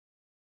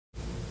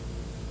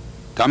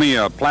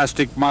Tamiya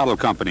Plastic Model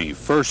Company,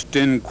 first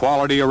in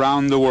quality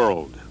around the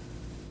world.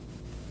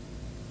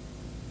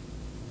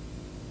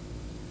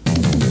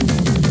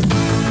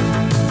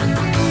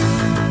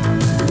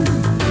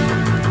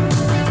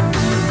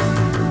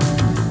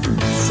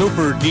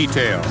 Super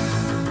detail.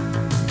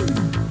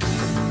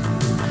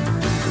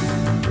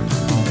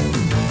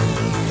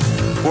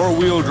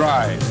 Four-wheel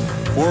drive,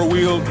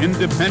 four-wheel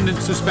independent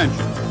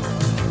suspension.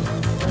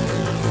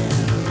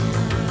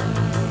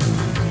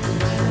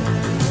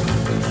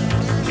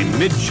 A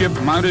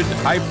midship-mounted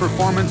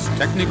high-performance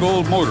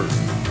Technigold motor.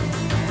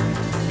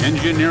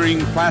 Engineering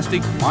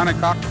plastic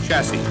monocoque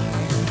chassis.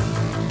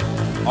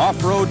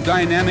 Off-road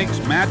dynamics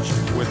matched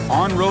with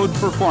on-road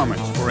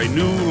performance for a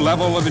new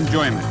level of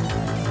enjoyment.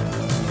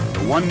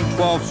 The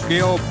 1/12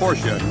 scale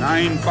Porsche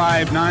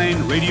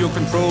 959 radio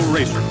control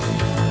racer.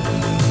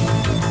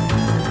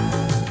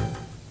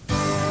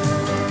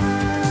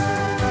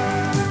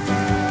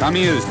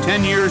 Tamiya's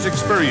 10 years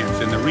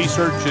experience in the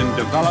research and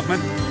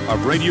development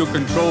of radio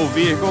control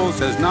vehicles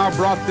has now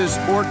brought this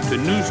sport to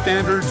new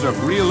standards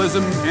of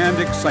realism and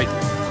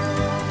excitement.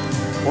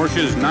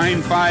 Porsche's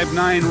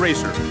 959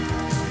 racer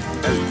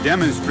has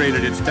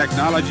demonstrated its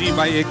technology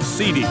by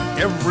exceeding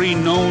every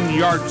known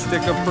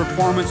yardstick of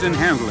performance and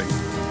handling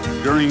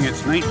during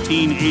its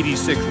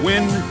 1986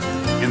 win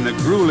in the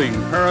grueling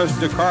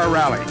Paris-Dakar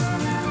Rally.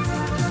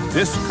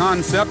 This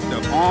concept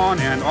of on-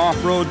 and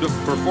off-road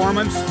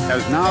performance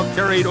has now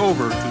carried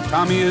over to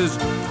Tamiya's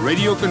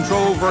radio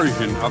control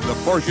version of the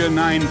Porsche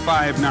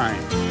 959.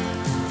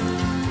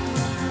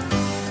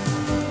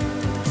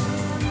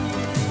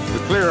 The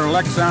clear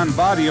Lexan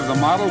body of the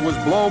model was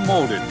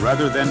blow-molded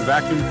rather than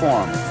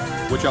vacuum-formed,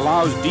 which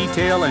allows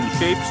detail and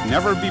shapes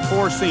never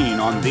before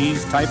seen on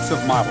these types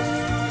of models.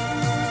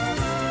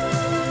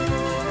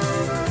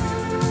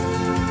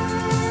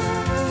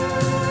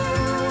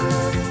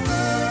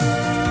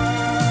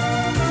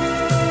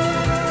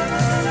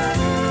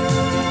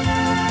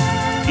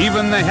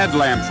 Even the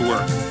headlamps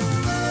work,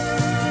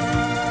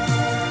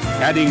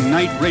 adding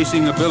night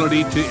racing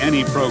ability to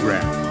any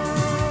program.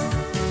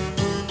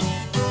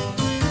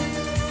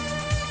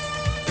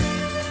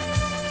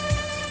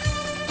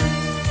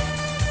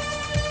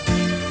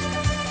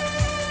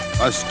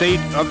 A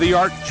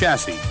state-of-the-art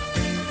chassis.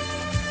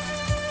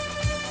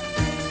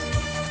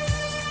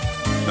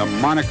 The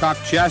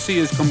monocoque chassis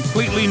is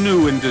completely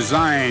new in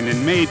design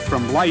and made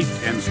from light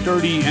and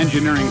sturdy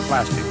engineering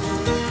plastics.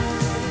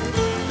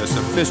 The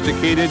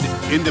sophisticated,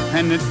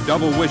 independent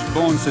double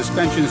wishbone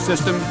suspension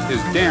system is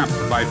damped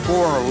by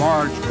 4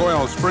 large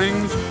coil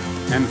springs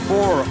and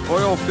 4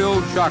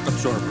 oil-filled shock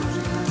absorbers,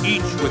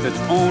 each with its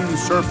own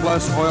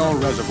surplus oil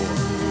reservoir.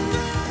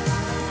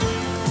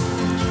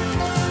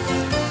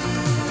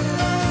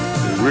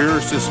 The rear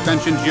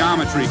suspension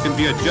geometry can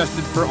be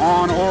adjusted for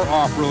on- or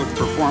off-road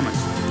performance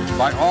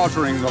by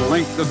altering the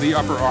length of the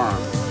upper arm.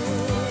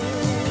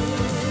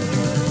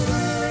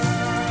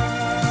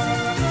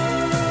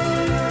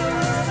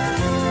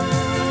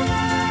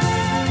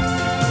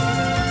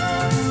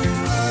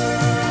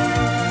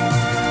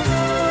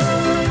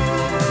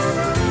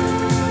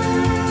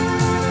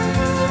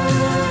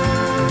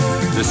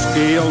 The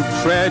scaled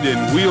tread and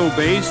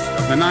wheelbase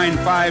of the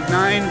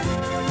 959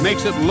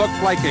 makes it look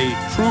like a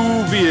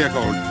true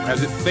vehicle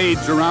as it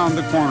fades around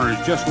the corners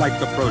just like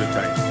the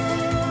prototype.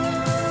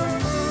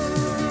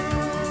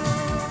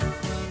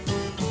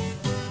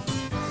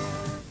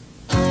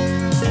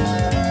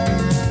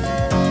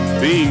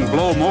 Being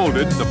blow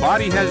molded, the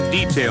body has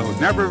details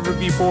never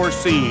before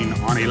seen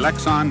on a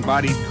Lexan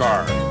bodied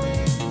car.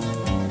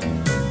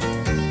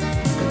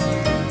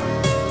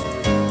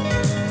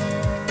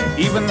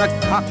 Even the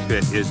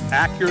cockpit is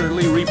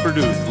accurately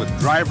reproduced with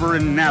driver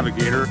and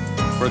navigator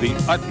for the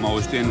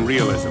utmost in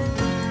realism.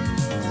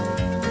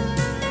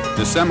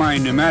 The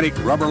semi-pneumatic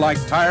rubber-like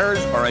tires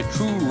are a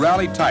true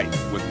rally type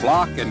with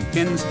block and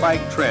pin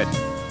spike tread,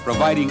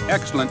 providing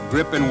excellent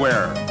grip and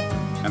wear.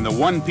 And the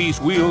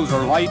one-piece wheels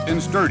are light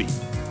and sturdy.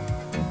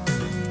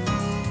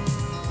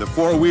 The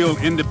four-wheel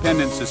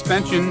independent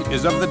suspension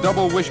is of the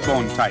double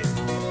wishbone type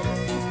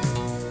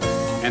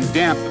and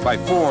damped by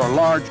 4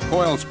 large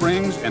coil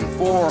springs and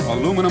 4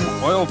 aluminum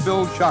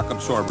oil-filled shock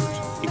absorbers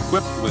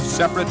equipped with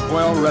separate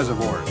oil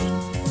reservoirs.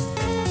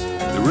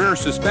 The rear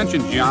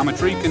suspension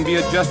geometry can be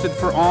adjusted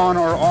for on-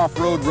 or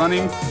off-road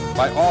running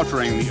by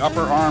altering the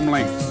upper arm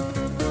lengths.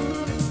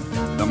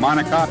 The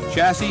monocoque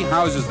chassis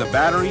houses the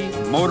battery,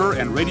 motor,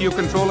 and radio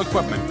control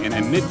equipment in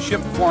a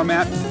midship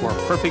format for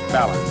perfect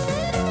balance.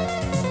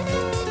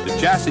 The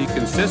chassis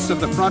consists of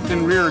the front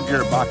and rear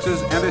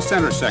gearboxes and a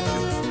center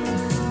section.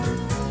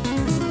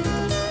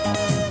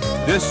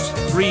 This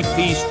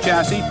 3-piece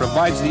chassis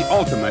provides the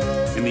ultimate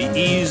in the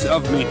ease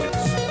of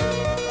maintenance.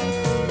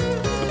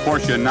 The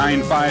Porsche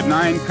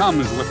 959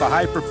 comes with the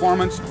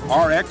high-performance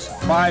RX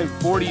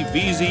 540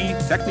 VZ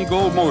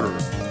Technigold motor,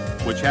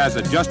 which has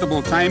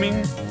adjustable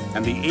timing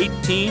and the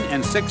 18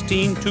 and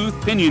 16 tooth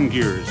pinion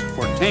gears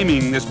for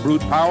taming this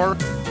brute power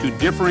to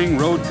differing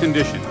road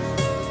conditions.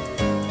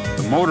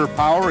 The motor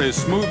power is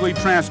smoothly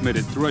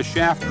transmitted through a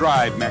shaft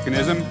drive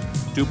mechanism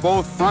to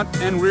both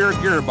front and rear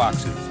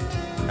gearboxes,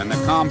 and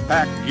the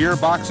compact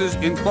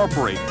gearboxes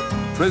incorporate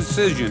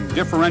precision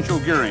differential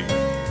gearing,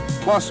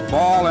 plus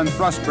ball and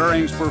thrust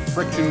bearings for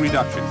friction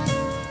reduction.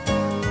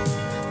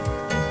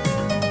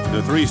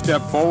 The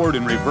 3-step forward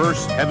and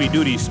reverse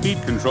heavy-duty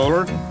speed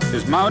controller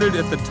is mounted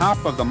at the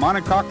top of the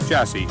monocoque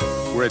chassis,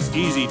 where it's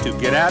easy to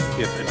get at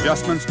if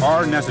adjustments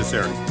are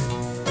necessary.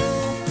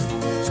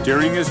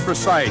 Steering is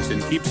precise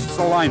and keeps its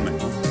alignment,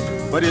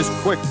 but is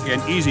quick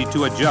and easy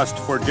to adjust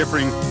for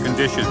differing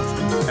conditions,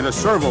 and a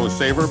servo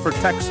saver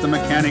protects the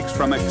mechanics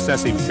from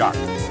excessive shock.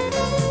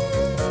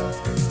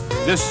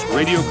 This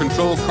radio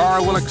control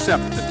car will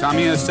accept the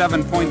Tamiya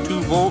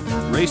 7.2-volt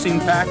Racing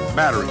Pack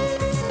battery,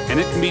 and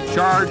it can be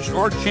charged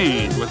or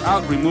changed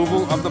without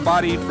removal of the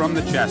body from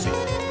the chassis.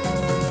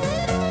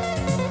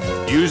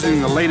 Using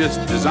the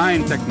latest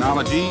design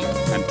technology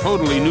and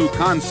totally new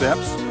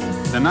concepts,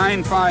 the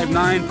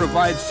 959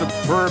 provides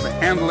superb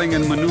handling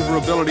and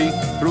maneuverability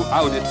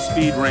throughout its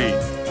speed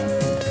range.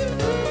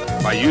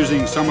 By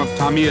using some of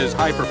Tamiya's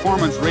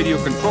high-performance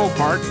radio control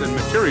parts and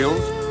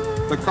materials,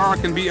 the car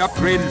can be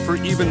upgraded for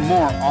even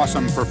more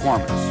awesome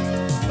performance.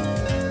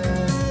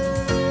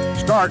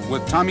 Start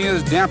with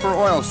Tamiya's damper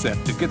oil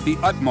set to get the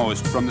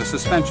utmost from the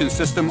suspension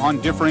system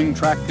on differing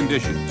track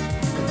conditions.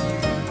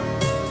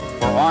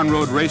 For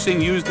on-road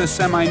racing, use the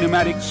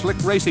semi-pneumatic slick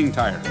racing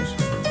tires.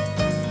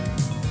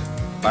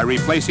 By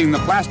replacing the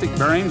plastic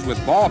bearings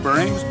with ball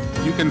bearings,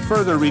 you can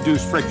further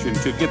reduce friction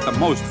to get the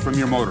most from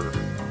your motor.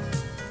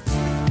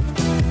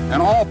 An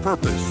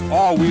all-purpose,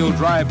 all-wheel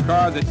drive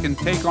car that can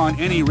take on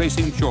any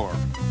racing chore.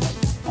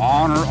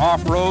 On or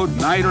off-road,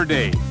 night or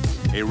day,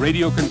 a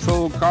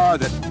radio-controlled car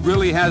that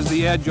really has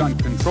the edge on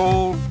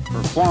control,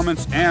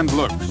 performance, and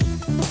looks.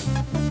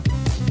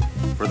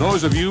 For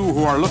those of you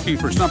who are looking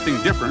for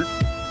something different,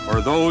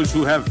 or those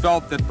who have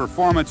felt that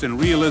performance and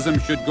realism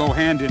should go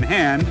hand in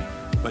hand,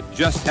 but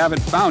just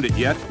haven't found it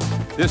yet,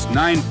 this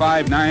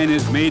 959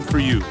 is made for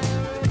you.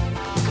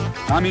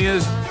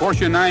 Tamiya's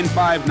Porsche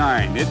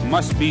 959. It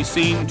must be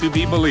seen to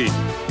be believed.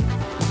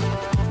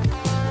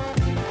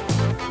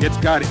 It's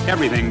got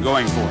everything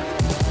going for it.